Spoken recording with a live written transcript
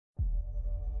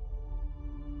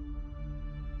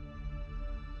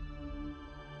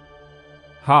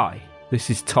Hi, this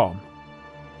is Tom.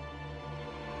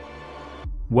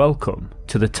 Welcome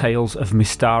to the Tales of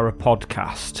Mystara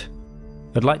podcast.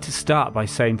 I'd like to start by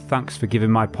saying thanks for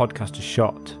giving my podcast a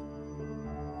shot.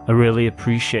 I really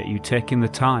appreciate you taking the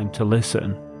time to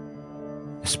listen,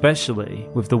 especially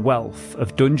with the wealth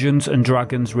of Dungeons and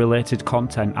Dragons related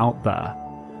content out there.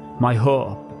 My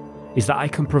hope is that I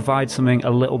can provide something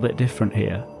a little bit different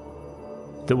here,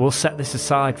 that will set this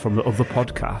aside from the other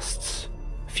podcasts.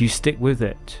 If you stick with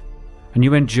it, and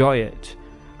you enjoy it,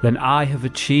 then I have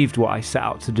achieved what I set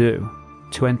out to do,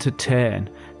 to entertain,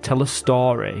 tell a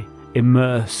story,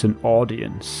 immerse an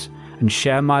audience, and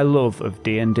share my love of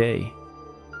D&D.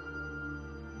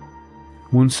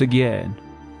 Once again,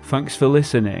 thanks for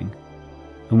listening,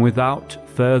 and without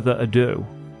further ado,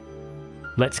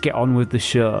 let's get on with the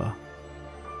show.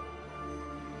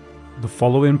 The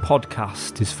following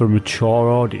podcast is for a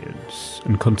mature audience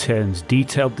and contains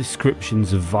detailed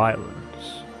descriptions of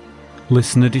violence.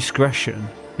 Listener discretion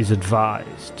is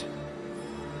advised.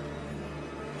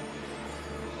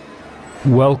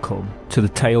 Welcome to the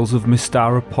Tales of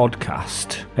Mystara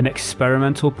podcast, an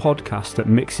experimental podcast that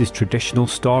mixes traditional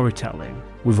storytelling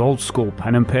with old-school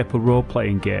pen and paper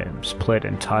role-playing games played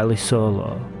entirely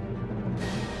solo.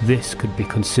 This could be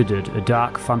considered a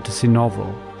dark fantasy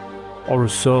novel or a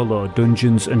solo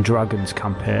Dungeons and Dragons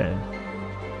campaign.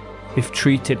 If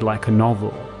treated like a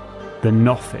novel, then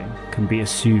nothing can be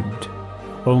assumed.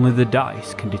 Only the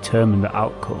dice can determine the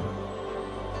outcome.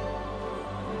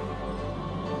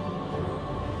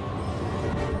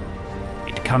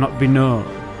 It cannot be known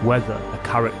whether a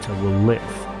character will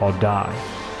live or die.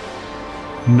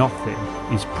 Nothing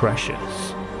is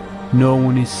precious. No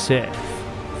one is safe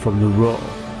from the roll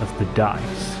of the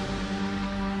dice.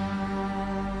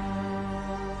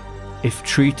 If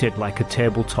treated like a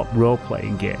tabletop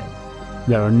role-playing game,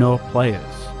 there are no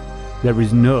players. There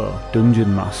is no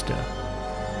dungeon master.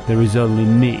 There is only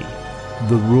me,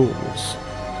 the rules,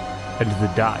 and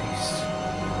the dice.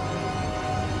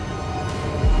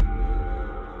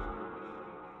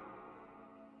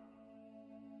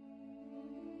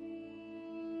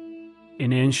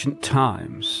 In ancient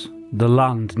times, the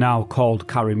land now called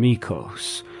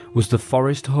Karameikos was the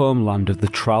forest homeland of the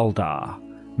Traldar,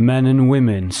 men and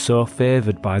women so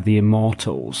favoured by the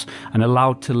immortals and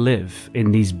allowed to live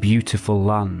in these beautiful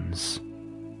lands.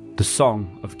 The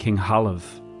Song of King Halav.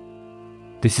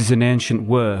 This is an ancient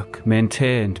work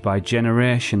maintained by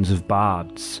generations of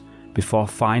bards before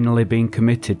finally being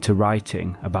committed to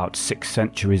writing about 6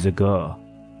 centuries ago.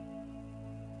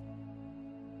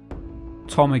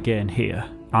 Tom again here,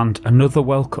 and another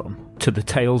welcome to the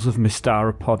Tales of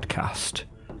Mystara podcast.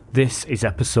 This is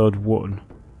episode 1.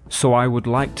 So I would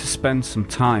like to spend some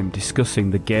time discussing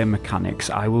the game mechanics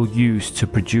I will use to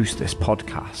produce this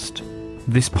podcast.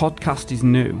 This podcast is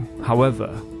new,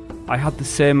 however, I had the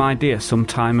same idea some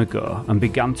time ago and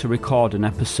began to record an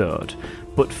episode,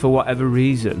 but for whatever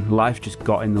reason life just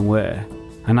got in the way,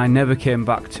 and I never came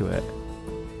back to it.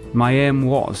 My aim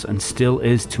was and still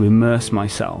is to immerse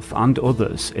myself and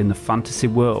others in the fantasy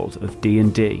world of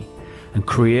D&D, and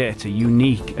create a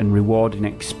unique and rewarding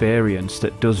experience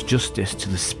that does justice to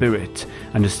the spirit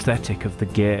and aesthetic of the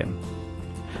game.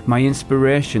 My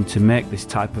inspiration to make this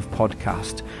type of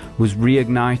podcast was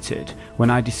reignited when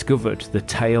I discovered the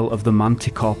Tale of the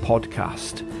Manticore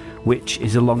podcast, which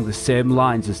is along the same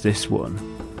lines as this one,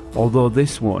 although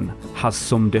this one has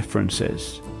some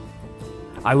differences.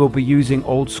 I will be using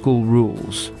old school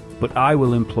rules, but I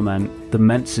will implement the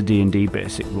Mentzer DnD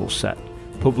Basic rule set,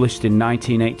 published in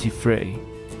 1983,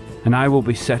 and I will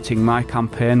be setting my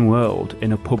campaign world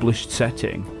in a published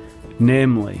setting,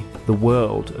 namely the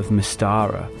world of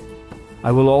Mystara.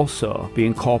 I will also be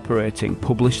incorporating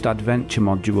published adventure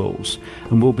modules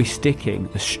and will be sticking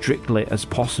as strictly as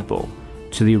possible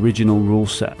to the original rule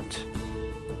set.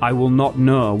 I will not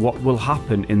know what will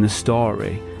happen in the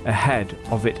story ahead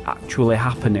of it actually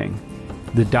happening.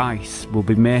 The dice will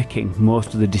be making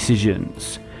most of the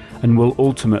decisions and will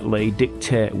ultimately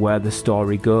dictate where the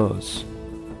story goes.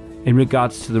 In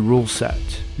regards to the rule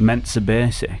set, Mentzer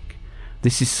Basic,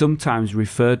 this is sometimes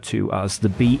referred to as the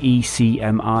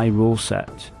BECMI rule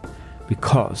set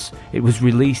because it was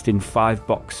released in 5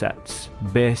 box sets: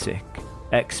 Basic,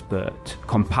 Expert,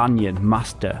 Companion,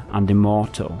 Master and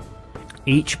Immortal.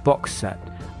 Each box set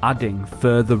adding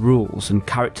further rules and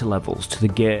character levels to the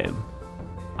game.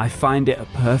 I find it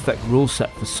a perfect rule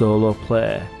set for solo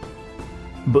play.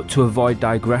 But to avoid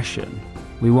digression,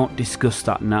 we won't discuss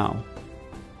that now.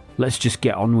 Let's just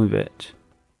get on with it.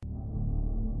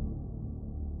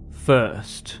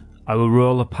 First, I will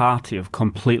roll a party of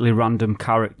completely random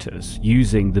characters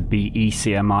using the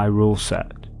BECMI rule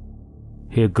set.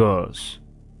 Here goes.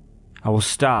 I will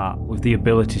start with the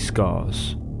ability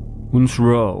scores. Once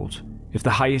rolled, if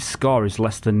the highest score is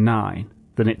less than 9,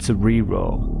 then it's a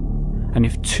reroll. And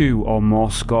if 2 or more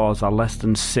scores are less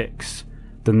than 6,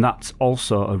 then that's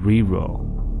also a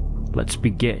reroll. Let's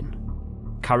begin.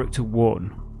 Character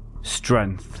 1,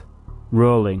 Strength,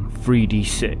 rolling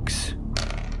 3d6.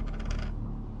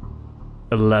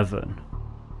 11.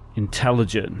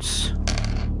 Intelligence.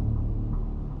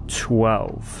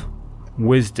 12.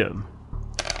 Wisdom.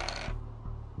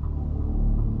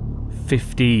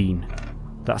 15.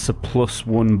 That's a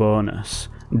 +1 bonus.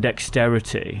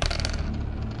 Dexterity.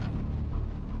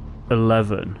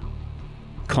 11.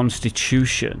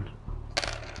 Constitution.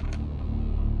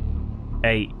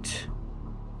 8.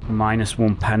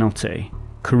 -1 penalty.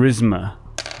 Charisma.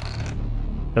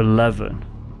 11.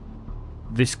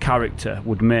 This character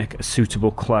would make a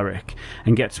suitable cleric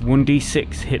and gets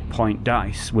 1d6 hit point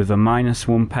dice with a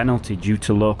 -1 penalty due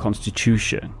to low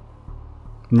constitution.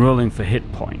 Rolling for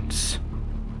hit points.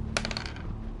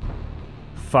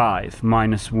 5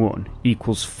 -1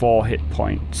 equals 4 hit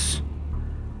points.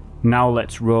 Now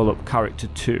let's roll up character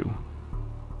 2.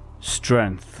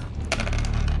 Strength.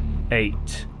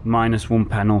 8 -1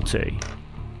 penalty.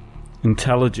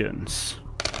 Intelligence.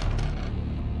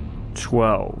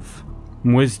 12.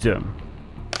 Wisdom.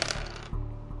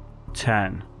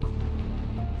 10.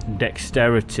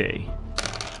 Dexterity.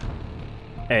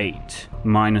 8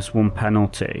 -1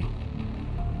 penalty.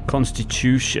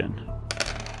 Constitution.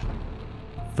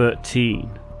 13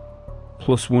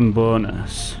 +1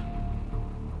 bonus.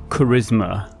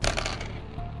 Charisma.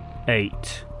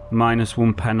 8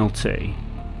 -1 penalty.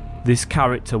 This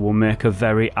character will make a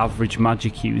very average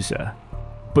magic user,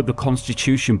 but the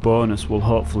constitution bonus will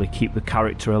hopefully keep the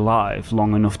character alive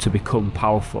long enough to become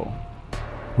powerful.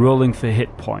 Rolling for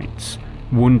hit points.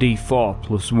 1d4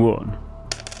 +1.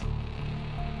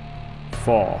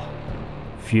 4.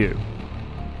 Phew.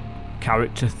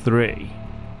 Character 3.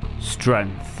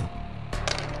 Strength.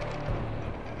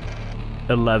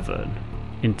 11.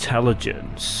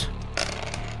 Intelligence.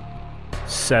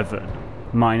 7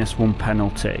 -1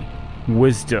 penalty.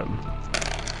 Wisdom.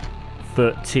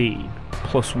 13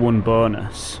 +1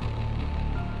 bonus.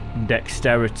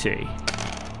 Dexterity.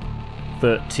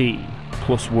 13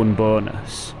 +1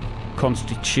 bonus.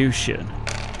 Constitution.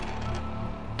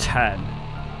 10.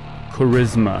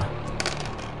 Charisma.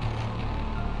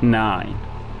 9.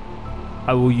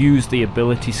 I will use the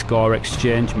ability score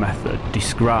exchange method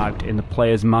described in the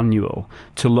player's manual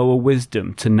to lower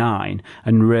wisdom to 9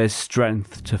 and raise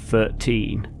strength to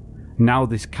 13. Now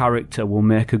this character will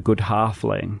make a good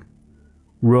halfling.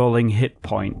 Rolling hit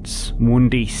points.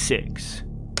 1d6.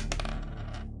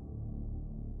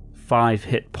 5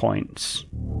 hit points.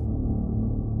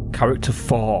 Character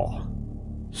 4.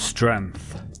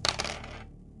 Strength.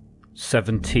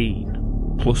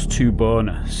 17 +2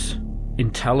 bonus.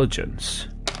 Intelligence.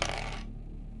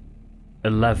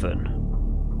 11.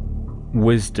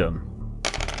 Wisdom.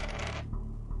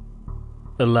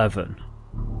 11.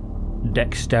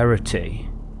 Dexterity.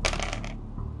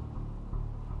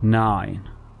 9.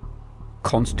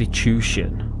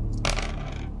 Constitution.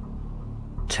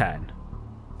 10.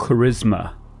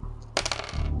 Charisma.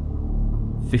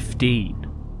 15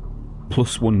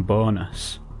 +1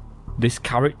 bonus. This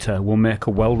character will make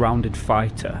a well-rounded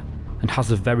fighter and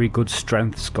has a very good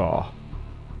strength score.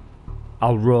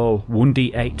 I'll roll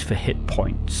 1d8 for hit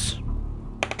points.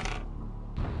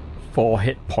 4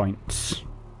 hit points.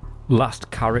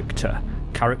 Last character,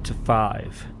 character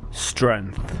 5,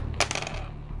 strength.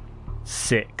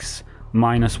 6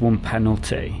 -1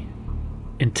 penalty.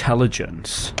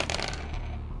 Intelligence.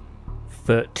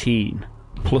 13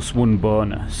 +1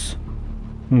 bonus.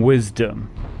 Wisdom.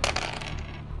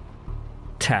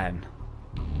 10.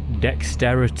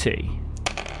 Dexterity.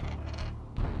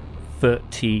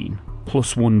 13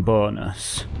 +1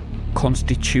 bonus.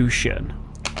 Constitution.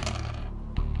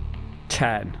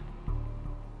 10.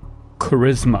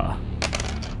 Charisma.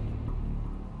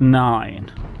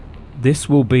 9. This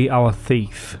will be our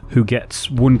thief, who gets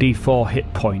 1d4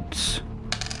 hit points.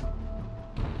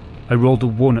 I rolled a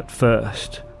 1 at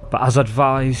first, but as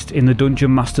advised in the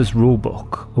Dungeon Master's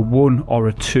rulebook, a 1 or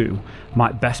a 2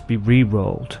 might best be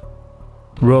re-rolled.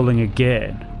 Rolling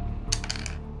again.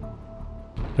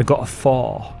 I got a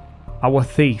 4. Our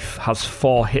thief has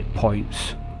 4 hit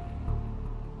points.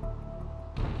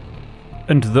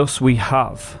 And thus we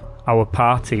have our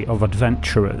party of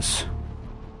adventurers.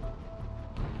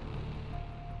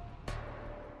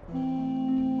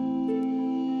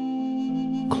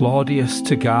 Claudius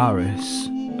Tagaris,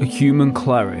 a human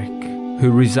cleric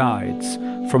who resides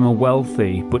from a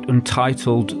wealthy but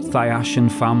untitled Thyacian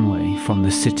family from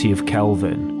the city of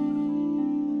Kelvin,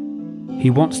 He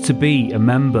wants to be a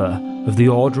member of the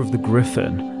Order of the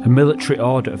Griffin, a military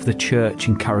order of the church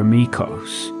in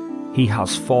Karameikos. He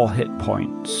has 4 hit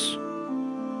points.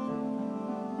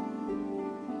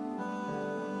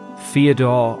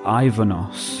 Fyodor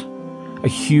Ivanos, a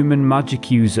human magic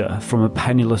user from a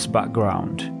penniless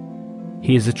background.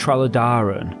 He is a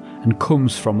Traladaran and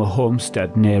comes from a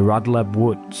homestead near Radleb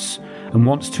Woods and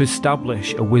wants to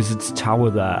establish a wizard's tower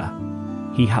there.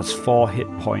 He has 4 hit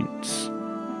points.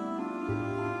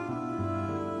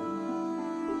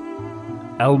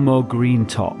 Elmo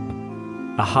Greentop,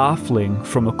 a halfling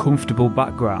from a comfortable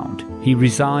background. He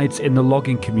resides in the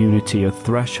logging community of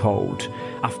Threshold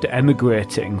after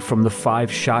emigrating from the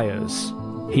 5 Shires.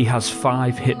 He has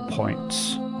 5 hit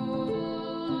points.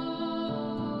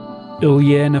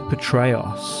 Ilyena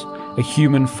Petreos, a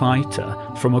human fighter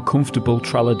from a comfortable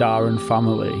Traladaran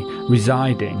family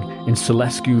residing in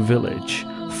Solescu village,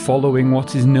 following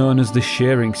what is known as the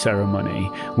shearing ceremony.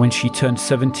 When she turned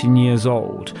 17 years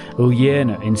old,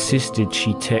 Ilyena insisted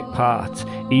she take part.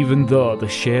 Even though the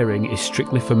shearing is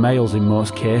strictly for males in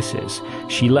most cases,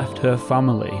 she left her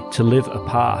family to live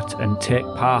apart and take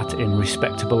part in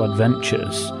respectable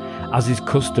adventures, as is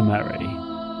customary.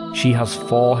 She has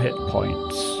 4 hit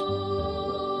points.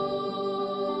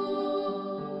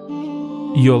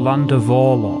 Yolanda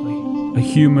Vorloy, a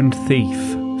human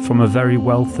thief from a very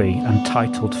wealthy and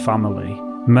titled family,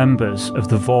 members of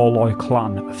the Vorloy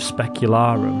clan of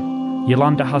Specularum.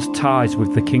 Yolanda has ties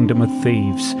with the Kingdom of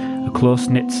Thieves, a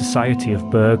close-knit society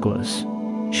of burglars.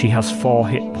 She has 4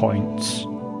 hit points.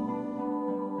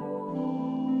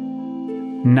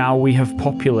 Now we have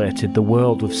populated the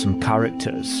world with some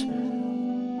characters.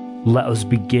 Let us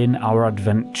begin our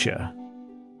adventure.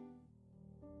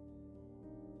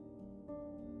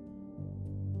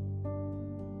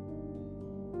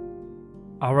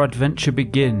 Our adventure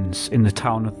begins in the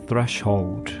town of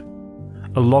Threshold,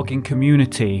 a logging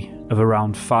community of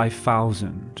around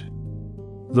 5,000.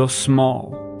 Though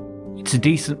small, it's a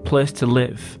decent place to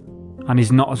live and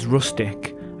is not as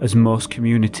rustic as most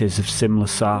communities of similar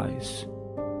size.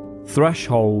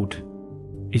 Threshold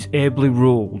is ably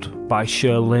ruled by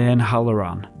Shirlane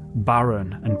Halloran,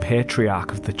 Baron and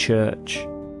Patriarch of the Church.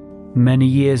 Many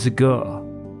years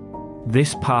ago,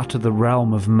 this part of the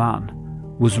realm of man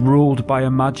was ruled by a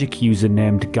magic user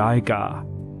named Gygar,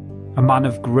 a man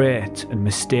of great and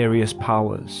mysterious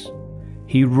powers.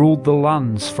 He ruled the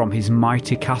lands from his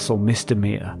mighty castle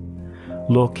Mystamere,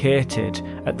 located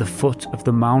at the foot of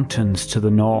the mountains to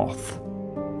the north.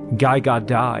 Gygar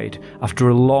died after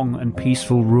a long and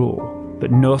peaceful rule, but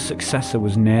no successor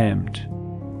was named.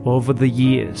 Over the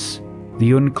years,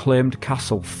 the unclaimed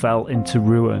castle fell into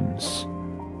ruins.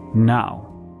 Now,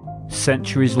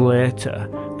 centuries later,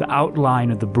 the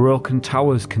outline of the broken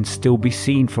towers can still be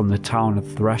seen from the town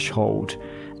of Threshold,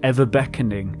 ever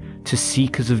beckoning to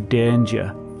seekers of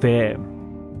danger, fame,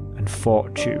 and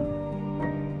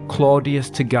fortune. Claudius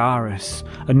Tagaris,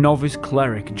 a novice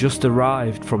cleric just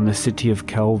arrived from the city of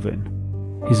Kelvin.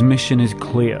 His mission is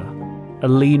clear.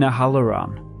 Alina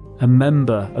Halloran, a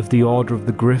member of the Order of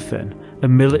the Griffin, a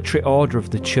military order of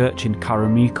the church in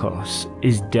Karameikos,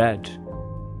 is dead.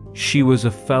 She was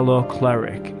a fellow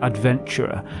cleric,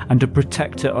 adventurer, and a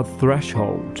protector of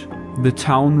Threshold. The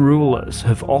town rulers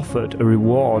have offered a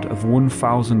reward of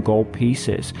 1,000 gold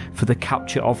pieces for the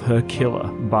capture of her killer,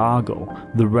 Bargle,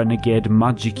 the renegade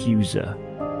magic user.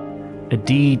 A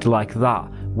deed like that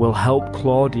will help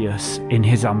Claudius in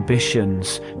his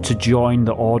ambitions to join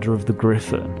the Order of the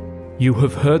Griffin. You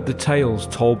have heard the tales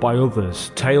told by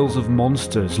others, tales of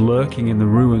monsters lurking in the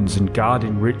ruins and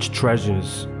guarding rich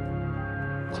treasures,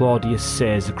 Claudius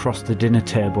says across the dinner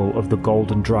table of the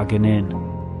Golden Dragon Inn.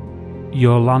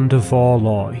 Yolanda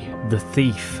Vorloy, the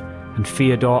thief, and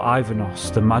Fyodor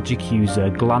Ivanos, the magic user,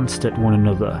 glanced at one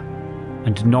another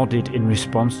and nodded in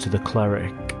response to the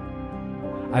cleric.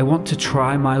 I want to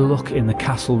try my luck in the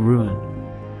castle ruin,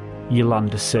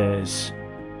 Yolanda says.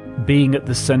 Being at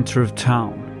the centre of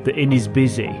town, the inn is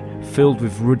busy, filled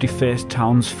with ruddy-faced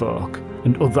townsfolk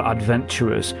and other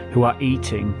adventurers who are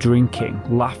eating, drinking,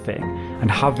 laughing, and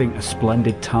having a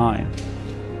splendid time.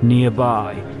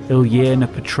 Nearby, Ilyena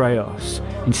Petreos,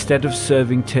 instead of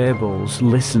serving tables,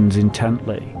 listens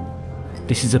intently.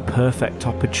 This is a perfect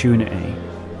opportunity.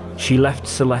 She left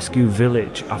Solescu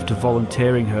village after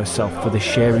volunteering herself for the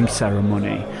shearing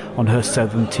ceremony on her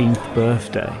 17th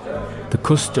birthday. The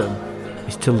custom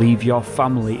is to leave your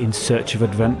family in search of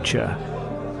adventure.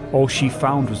 All she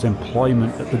found was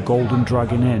employment at the Golden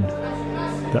Dragon Inn.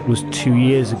 That was 2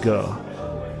 years ago.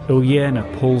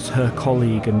 Ilyena pulls her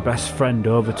colleague and best friend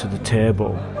over to the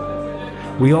table.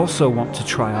 We also want to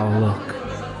try our luck,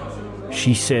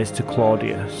 she says to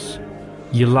Claudius.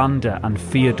 Yolanda and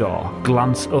Theodore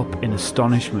glance up in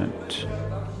astonishment.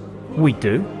 "We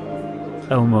do?"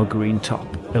 Elmo Greentop,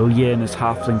 Ilyena's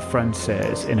halfling friend,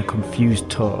 says in a confused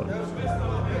tone.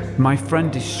 "My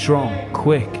friend is strong,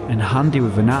 quick, and handy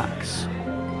with an axe,"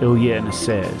 Ilyena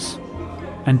says.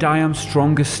 "And I am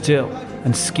stronger still,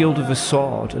 and skilled with a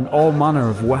sword and all manner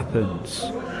of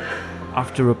weapons."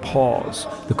 After a pause,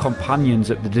 the companions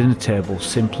at the dinner table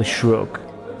simply shrug.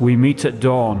 "We meet at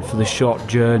dawn for the short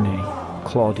journey,"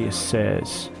 Claudius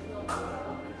says.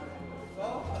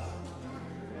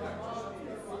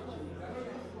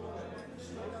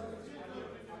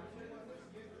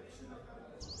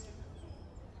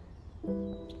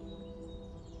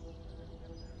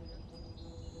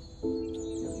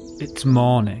 It's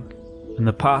morning, and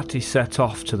the party set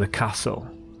off to the castle.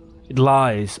 It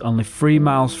lies only 3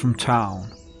 miles from town,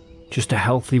 just a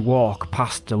healthy walk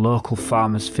past the local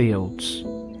farmers' fields.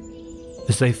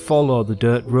 As they follow the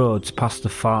dirt roads past the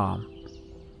farm,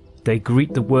 they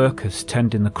greet the workers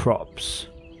tending the crops.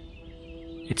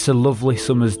 It's a lovely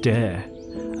summer's day,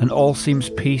 and all seems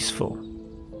peaceful.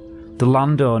 The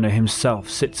landowner himself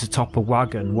sits atop a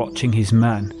wagon watching his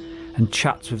men and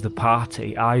chats with the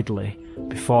party idly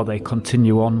before they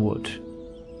continue onward.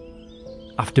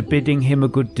 After bidding him a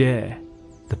good day,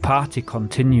 the party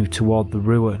continue toward the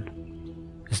ruin.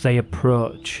 As they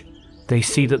approach, they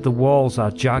see that the walls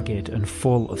are jagged and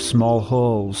full of small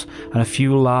holes, and a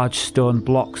few large stone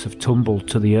blocks have tumbled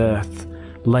to the earth,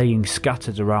 laying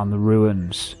scattered around the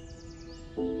ruins.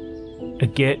 A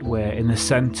gateway in the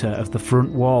centre of the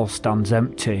front wall stands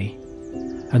empty,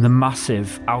 and the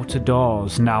massive outer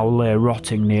doors now lay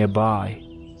rotting nearby.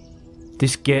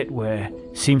 This gateway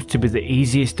seems to be the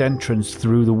easiest entrance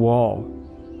through the wall.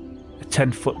 A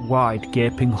 10-foot wide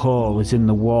gaping hole is in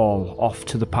the wall off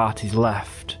to the party's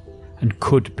left, and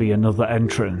could be another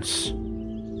entrance.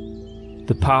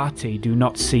 The party do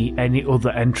not see any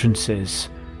other entrances.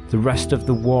 The rest of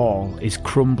the wall is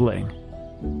crumbling,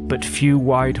 but few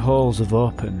wide holes have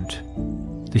opened.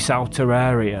 This outer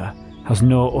area has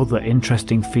no other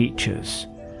interesting features.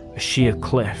 A sheer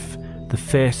cliff, the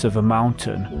face of a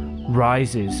mountain,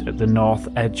 rises at the north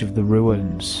edge of the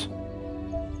ruins.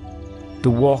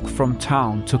 The walk from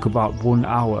town took about 1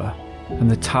 hour, and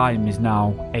the time is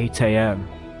now 8 AM.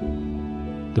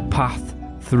 The path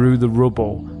through the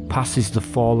rubble passes the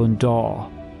fallen door.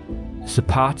 As the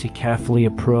party carefully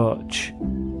approach,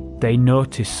 they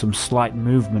notice some slight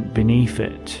movement beneath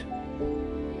it.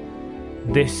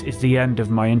 This is the end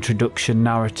of my introduction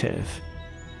narrative.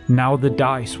 Now the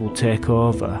dice will take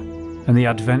over, and the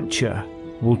adventure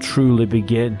will truly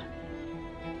begin.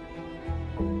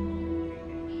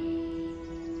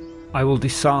 I will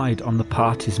decide on the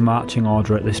party's marching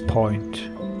order at this point.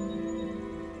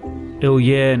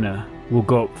 Ilyena will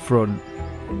go up front,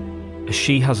 as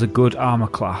she has a good armour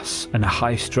class and a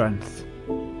high strength.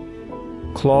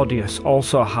 Claudius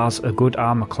also has a good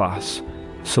armour class,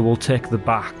 so will take the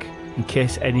back in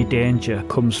case any danger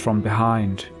comes from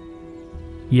behind.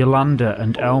 Yolanda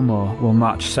and Elmo will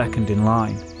march second in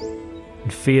line,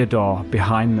 and Theodore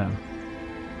behind them.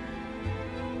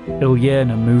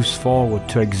 Ilyena moves forward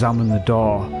to examine the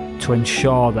door to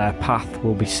ensure their path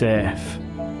will be safe.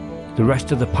 The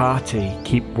rest of the party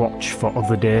keep watch for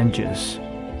other dangers.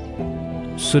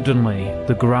 Suddenly,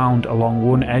 the ground along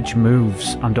one edge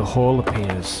moves and a hole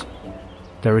appears.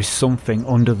 There is something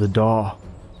under the door.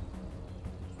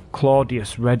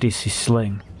 Claudius readies his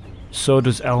sling, so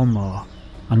does Elmo,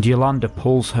 and Yolanda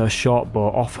pulls her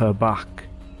shortbow off her back.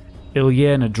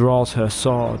 Ilyena draws her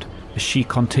sword as she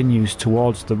continues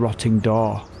towards the rotting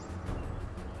door.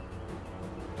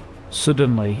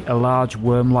 Suddenly, a large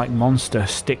worm-like monster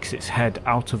sticks its head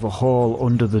out of a hole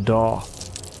under the door.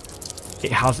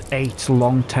 It has 8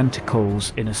 long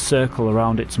tentacles in a circle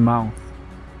around its mouth.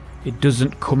 It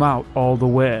doesn't come out all the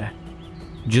way,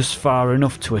 just far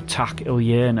enough to attack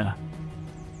Ilyena.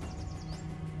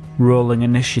 Rolling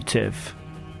initiative.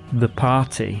 The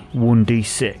party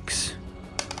 1d6.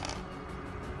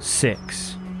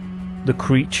 6. The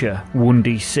creature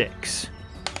 1d6.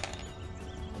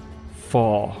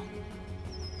 4.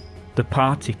 The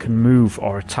party can move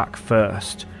or attack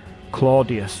first.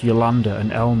 Claudius, Yolanda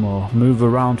and Elmo move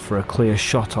around for a clear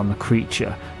shot on the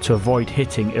creature to avoid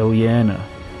hitting Ilyena.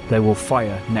 They will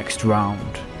fire next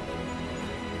round.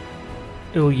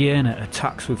 Ilyena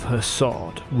attacks with her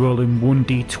sword, rolling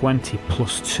 1d20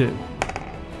 plus 2.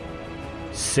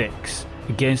 6.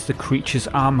 Against the creature's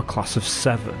armour class of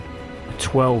 7. A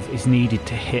 12 is needed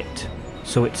to hit,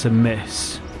 so it's a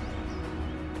miss.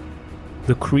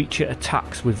 The creature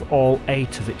attacks with all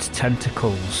 8 of its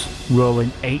tentacles, rolling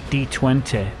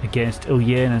 8d20 against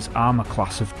Ilyena's armour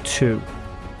class of 2.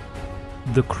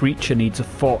 The creature needs a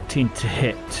 14 to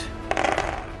hit.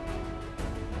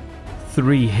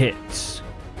 3 hits.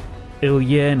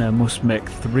 Ilyena must make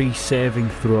 3 saving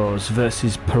throws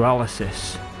versus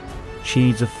paralysis. She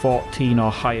needs a 14 or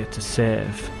higher to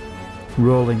save.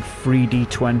 Rolling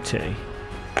 3d20.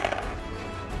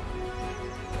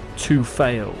 2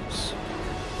 fails.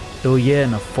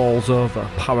 Ilyena falls over,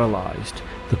 paralysed.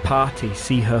 The party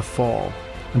see her fall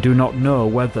and do not know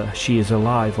whether she is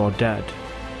alive or dead.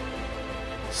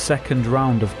 Second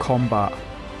round of combat.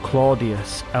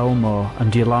 Claudius, Elmo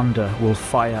and Yolanda will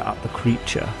fire at the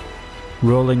creature.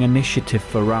 Rolling initiative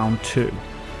for round 2.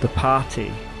 The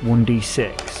party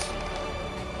 1d6.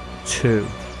 2.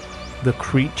 The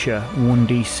creature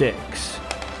 1d6.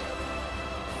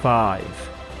 5.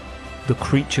 The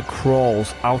creature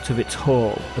crawls out of its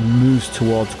hole and moves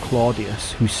towards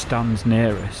Claudius, who stands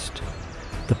nearest.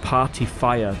 The party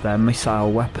fire their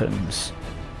missile weapons.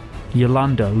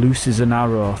 Yolanda looses an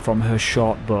arrow from her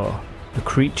short bow. The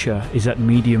creature is at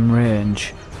medium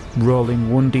range, rolling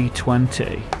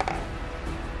 1d20.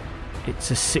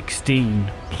 It's a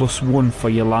 16, plus 1 for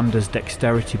Yolanda's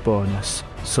dexterity bonus,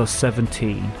 so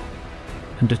 17.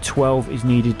 And a 12 is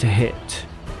needed to hit.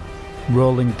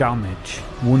 Rolling damage,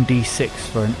 1d6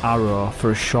 for an arrow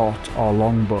for a short or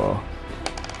long bow.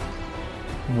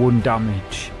 1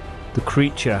 damage. The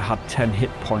creature had 10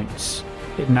 hit points.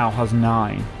 It now has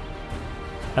 9.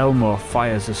 Elmo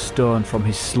fires a stone from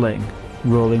his sling,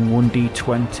 rolling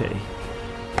 1d20.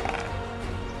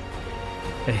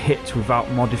 A hit without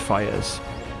modifiers.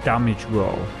 Damage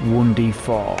roll,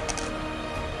 1d4.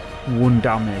 1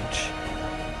 damage.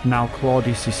 Now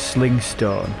Claudius' sling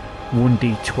stone,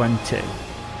 1d20.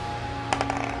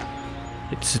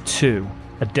 It's a 2,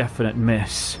 a definite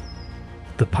miss.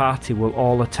 The party will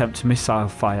all attempt missile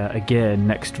fire again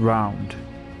next round.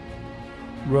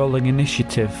 Rolling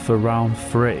initiative for round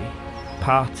 3.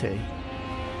 Party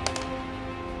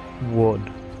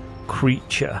 1.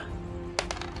 Creature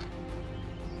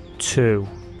 2.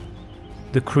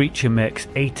 The creature makes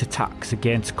 8 attacks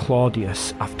against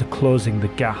Claudius after closing the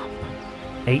gap.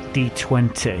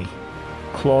 8d20.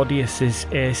 Claudius's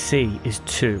AC is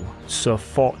 2, so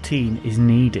 14 is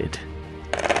needed.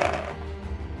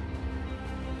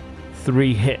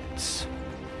 3 hits.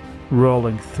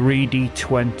 Rolling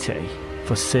 3d20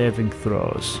 for saving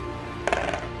throws.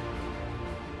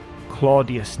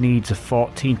 Claudius needs a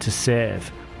 14 to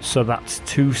save, so that's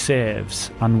 2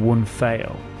 saves and 1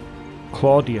 fail.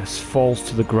 Claudius falls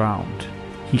to the ground.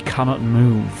 He cannot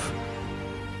move.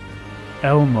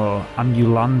 Elmo and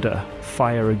Yolanda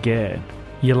fire again.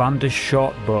 Yolanda's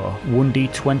short bow,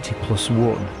 1d20 plus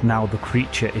 1, now the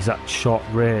creature is at short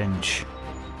range.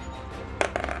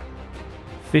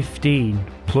 15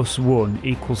 plus 1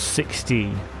 equals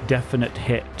 16, definite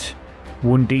hit,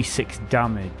 1d6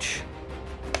 damage.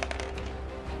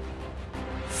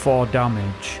 4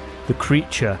 damage, the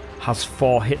creature has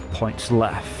 4 hit points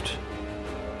left.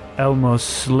 Elmo's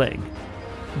sling,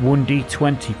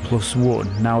 1d20 plus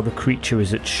 1, now the creature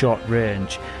is at short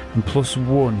range, and plus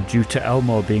 1 due to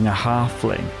Elmo being a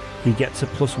halfling. He gets a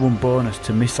plus 1 bonus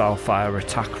to missile fire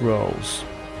attack rolls.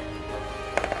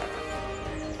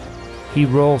 He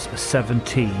rolls a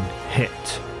 17,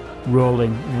 hit,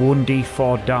 rolling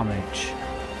 1d4 damage.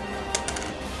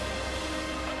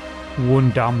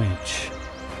 1 damage.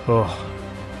 Ugh.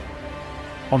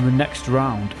 On the next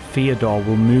round, Theodore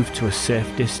will move to a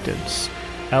safe distance.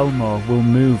 Elmo will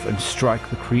move and strike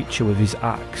the creature with his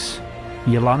axe.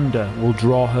 Yolanda will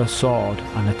draw her sword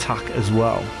and attack as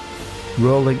well.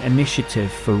 Rolling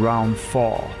initiative for round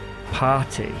 4.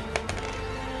 Party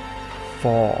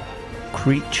 4.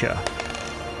 Creature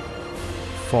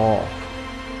 4.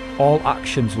 All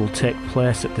actions will take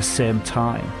place at the same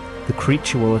time. The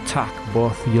creature will attack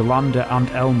both Yolanda and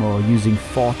Elmo using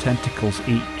 4 tentacles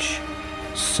each.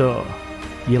 So,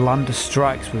 Yolanda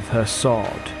strikes with her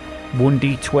sword.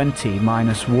 1d20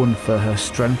 minus 1 for her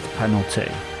strength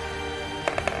penalty.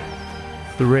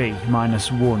 3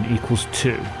 minus 1 equals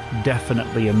 2,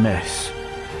 definitely a miss.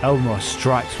 Elmo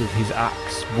strikes with his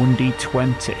axe,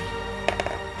 1d20.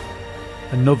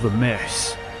 Another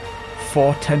miss.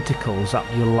 4 tentacles at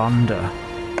Yolanda.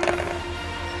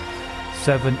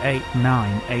 7, 8,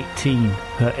 9, 18.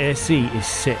 Her AC is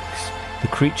 6. The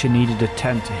creature needed a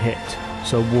 10 to hit,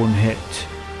 so 1 hit.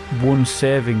 1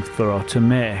 saving throw to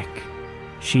make.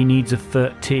 She needs a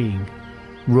 13.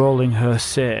 Rolling her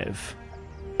save.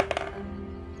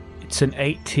 It's an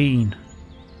 18.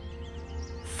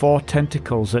 4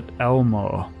 tentacles at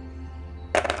Elmo.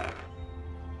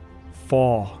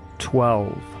 4,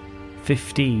 12,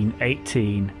 15,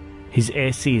 18. His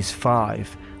AC is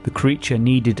 5. The creature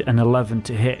needed an 11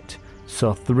 to hit,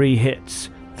 so 3 hits,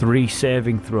 3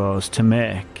 saving throws to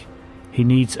make. He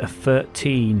needs a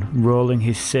 13 rolling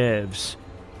his saves.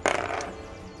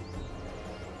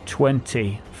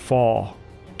 24,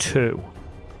 2.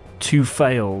 2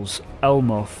 fails,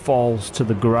 Elmo falls to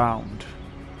the ground.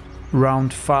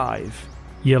 Round 5.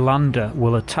 Yolanda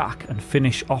will attack and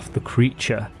finish off the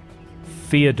creature.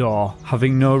 Theodore,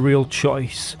 having no real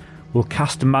choice, will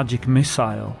cast a magic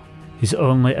missile, his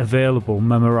only available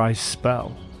memorized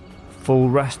spell. Full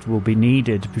rest will be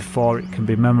needed before it can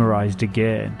be memorized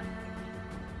again.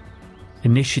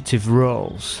 Initiative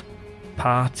rolls.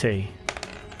 Party.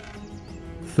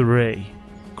 3.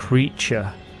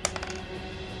 Creature.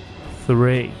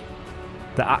 3.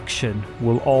 The action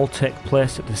will all take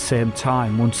place at the same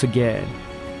time once again.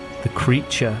 The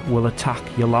creature will attack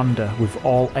Yolanda with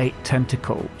all 8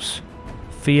 tentacles.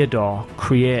 Theodore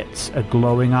creates a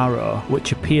glowing arrow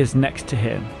which appears next to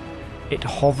him. It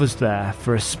hovers there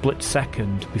for a split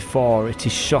second before it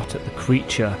is shot at the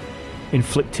creature,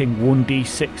 inflicting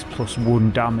 1d6 plus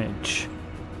 1 damage.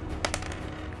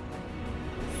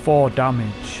 4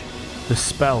 damage. The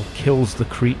spell kills the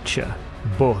creature,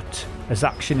 but as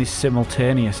action is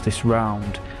simultaneous this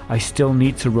round, I still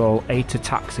need to roll 8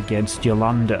 attacks against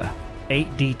Yolanda.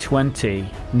 8d20,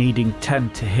 needing 10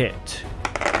 to hit.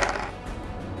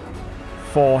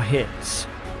 4 hits.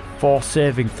 4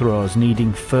 saving throws,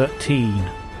 needing 13.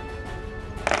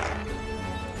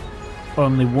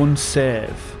 Only 1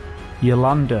 save.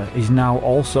 Yolanda is now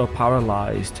also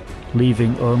paralysed,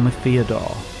 leaving only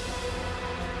Theodore.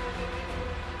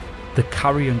 The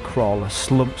carrion crawler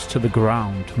slumps to the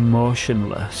ground,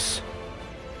 motionless.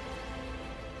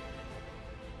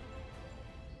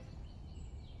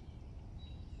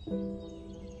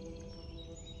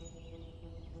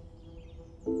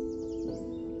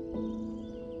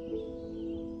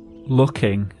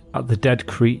 Looking at the dead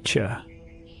creature,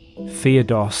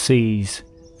 Theodore sees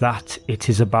that it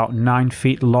is about 9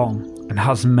 feet long and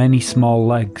has many small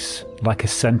legs, like a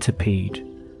centipede.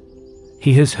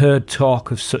 He has heard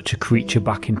talk of such a creature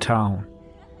back in town.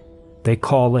 They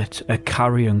call it a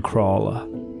carrion crawler.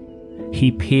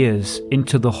 He peers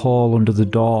into the hole under the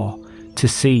door to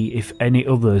see if any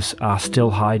others are still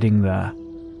hiding there.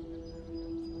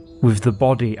 With the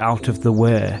body out of the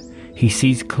way, he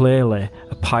sees clearly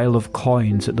a pile of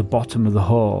coins at the bottom of the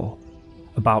hole,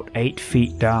 about 8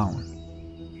 feet down.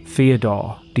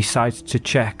 Theodore decides to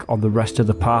check on the rest of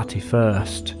the party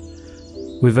first.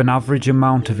 With an average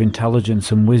amount of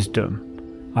intelligence and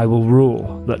wisdom, I will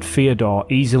rule that Theodore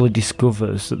easily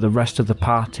discovers that the rest of the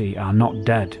party are not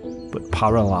dead, but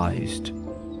paralysed.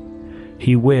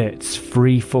 He waits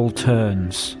 3 full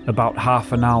turns, about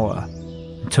half an hour,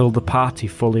 until the party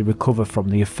fully recover from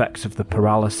the effects of the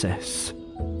paralysis.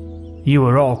 "You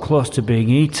are all close to being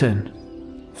eaten,"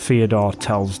 Theodore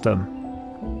tells them.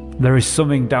 "There is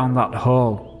something down that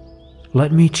hole.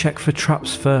 Let me check for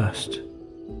traps first,"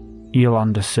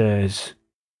 Yolanda says.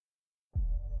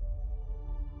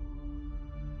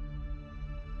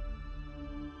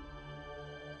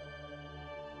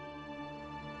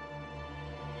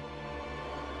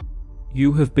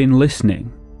 You have been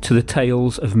listening to the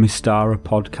Tales of Mystara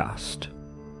podcast.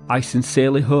 I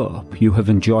sincerely hope you have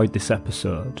enjoyed this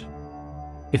episode.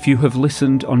 If you have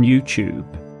listened on YouTube,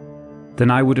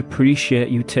 then I would appreciate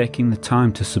you taking the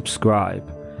time to subscribe,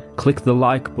 click the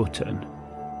like button,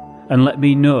 and let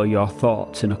me know your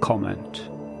thoughts in a comment.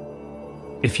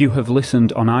 If you have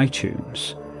listened on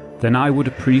iTunes, then I would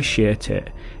appreciate it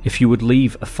if you would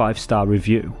leave a 5-star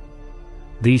review.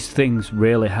 These things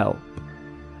really help,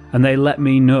 and they let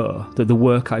me know that the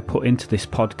work I put into this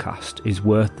podcast is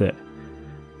worth it,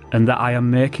 and that I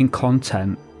am making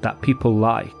content that people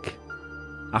like.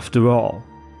 After all,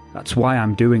 that's why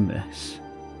I'm doing this.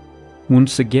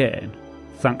 Once again,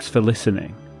 thanks for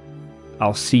listening.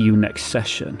 I'll see you next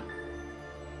session.